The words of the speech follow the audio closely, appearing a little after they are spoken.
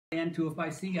and to if I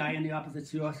see eye in the opposite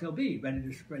shore shall be, ready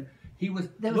to spread. He was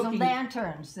There was looking,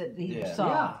 lanterns that he saw.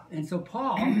 yeah, and so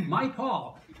Paul, my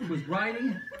Paul, was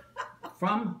riding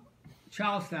from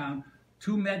Charlestown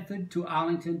to Medford, to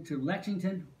Arlington, to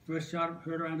Lexington, first shot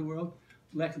heard around the world,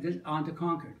 Lexington, on to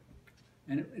Concord.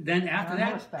 And then after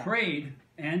that parade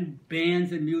and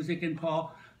bands and music and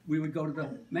Paul, we would go to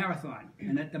the marathon.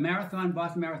 And at the marathon,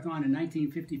 Boston Marathon in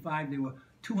 1955, there were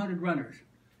 200 runners.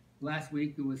 Last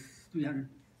week there was 30,000.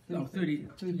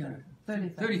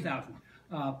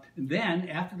 And then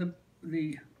after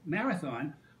the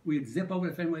marathon, we'd zip over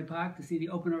to Fenway Park to see the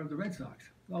opener of the Red Sox.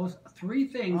 Those three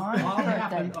things all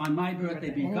happened on my birthday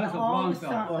because of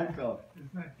Longfellow.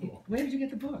 Where did you get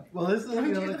the book? Well, this is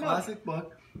another classic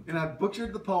book, and I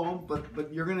butchered the poem,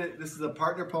 but you're gonna. This is a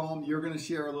partner poem. You're gonna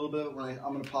share a little bit when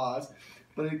I'm gonna pause,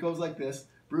 but it goes like this: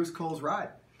 Bruce Cole's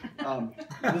Ride.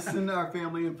 Listen to our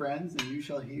family and friends, and you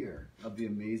shall hear of the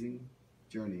amazing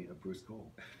journey of Bruce Cole,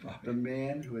 the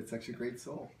man who had such a great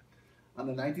soul. On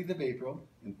the 19th of April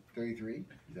in 33,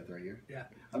 is that the right year? Yeah.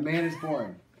 A man is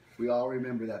born. We all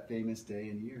remember that famous day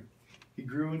and year. He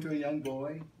grew into a young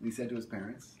boy, and he said to his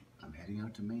parents, "I'm heading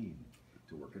out to Maine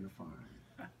to work on a farm."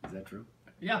 Is that true?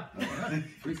 Yeah.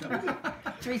 3 summers.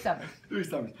 3 summers. 3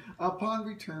 summers. Upon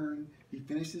return, he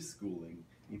finished his schooling.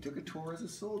 He took a tour as a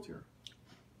soldier.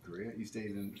 Korea, you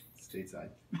stayed in stateside.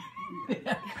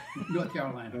 North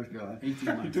Carolina. 18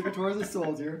 months. He took a tour as a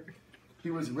soldier.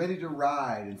 He was ready to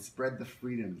ride and spread the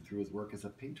freedom through his work as a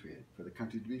patriot for the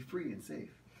country to be free and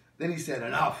safe. Then he said,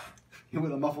 "Enough!" And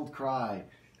with a muffled cry,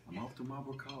 "I'm off to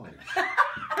Marlborough College."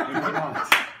 In Vermont,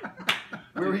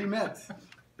 where he met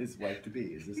his wife to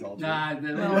be. Is this all true? Nah, He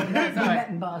met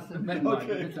in Boston.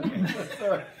 Okay.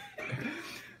 Sorry.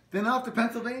 Then off to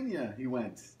Pennsylvania he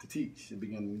went to teach and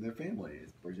begin their family.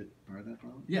 Is Bridget part of that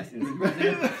problem? Yes.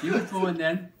 She was born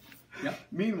then. Yep.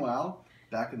 Meanwhile,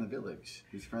 back in the village,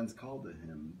 his friends called to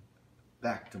him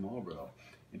back to Marlborough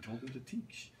and told him to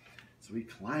teach. So he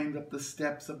climbed up the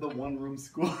steps of the one-room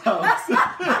schoolhouse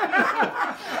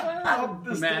up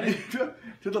the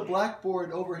to the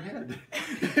blackboard overhead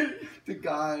to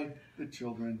guide the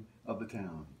children of the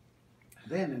town.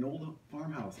 Then an old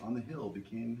farmhouse on the hill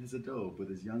became his abode with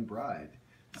his young bride.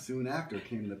 Soon after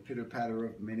came the pitter-patter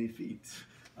of many feet.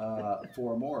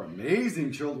 4 more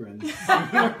amazing children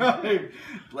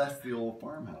blessed the old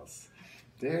farmhouse.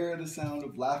 There the sound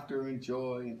of laughter and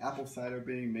joy and apple cider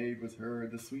being made was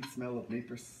heard, the sweet smell of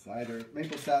maple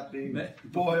sap being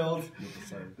boiled,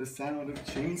 the sound of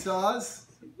chainsaws,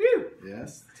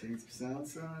 yes,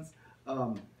 chainsaws,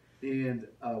 and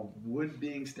wood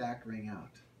being stacked rang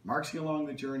out. Marching along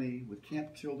the journey with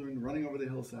camp children running over the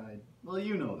hillside, well,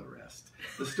 you know the rest.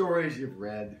 The stories you've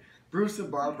read. Bruce and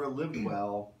Barbara lived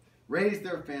well, raised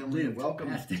their family, and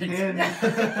welcomed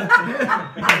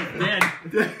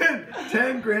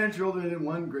 10 grandchildren and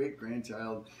 1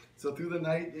 great-grandchild. So through the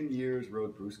night and years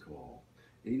rode Bruce Cole.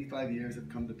 85 years have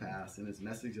come to pass, and his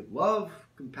message of love,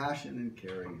 compassion, and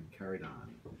caring carried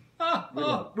on.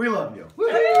 We love you.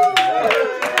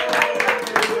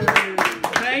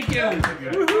 Thank you.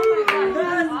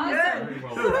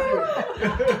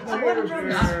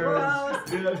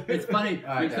 It's funny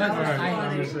because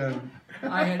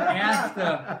I had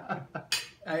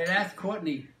asked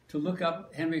Courtney to look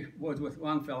up Henry Wadsworth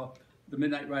Longfellow, The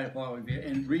Midnight Ride of Paul Revere,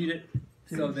 and read it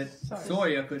so that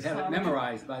Sawyer could have it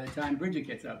memorized by the time Bridget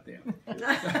gets up there.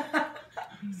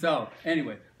 So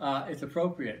anyway, it's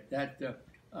appropriate that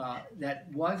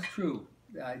that was true.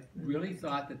 I really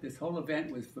thought that this whole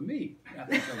event was for me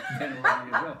after 10 or 11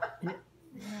 years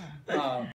old.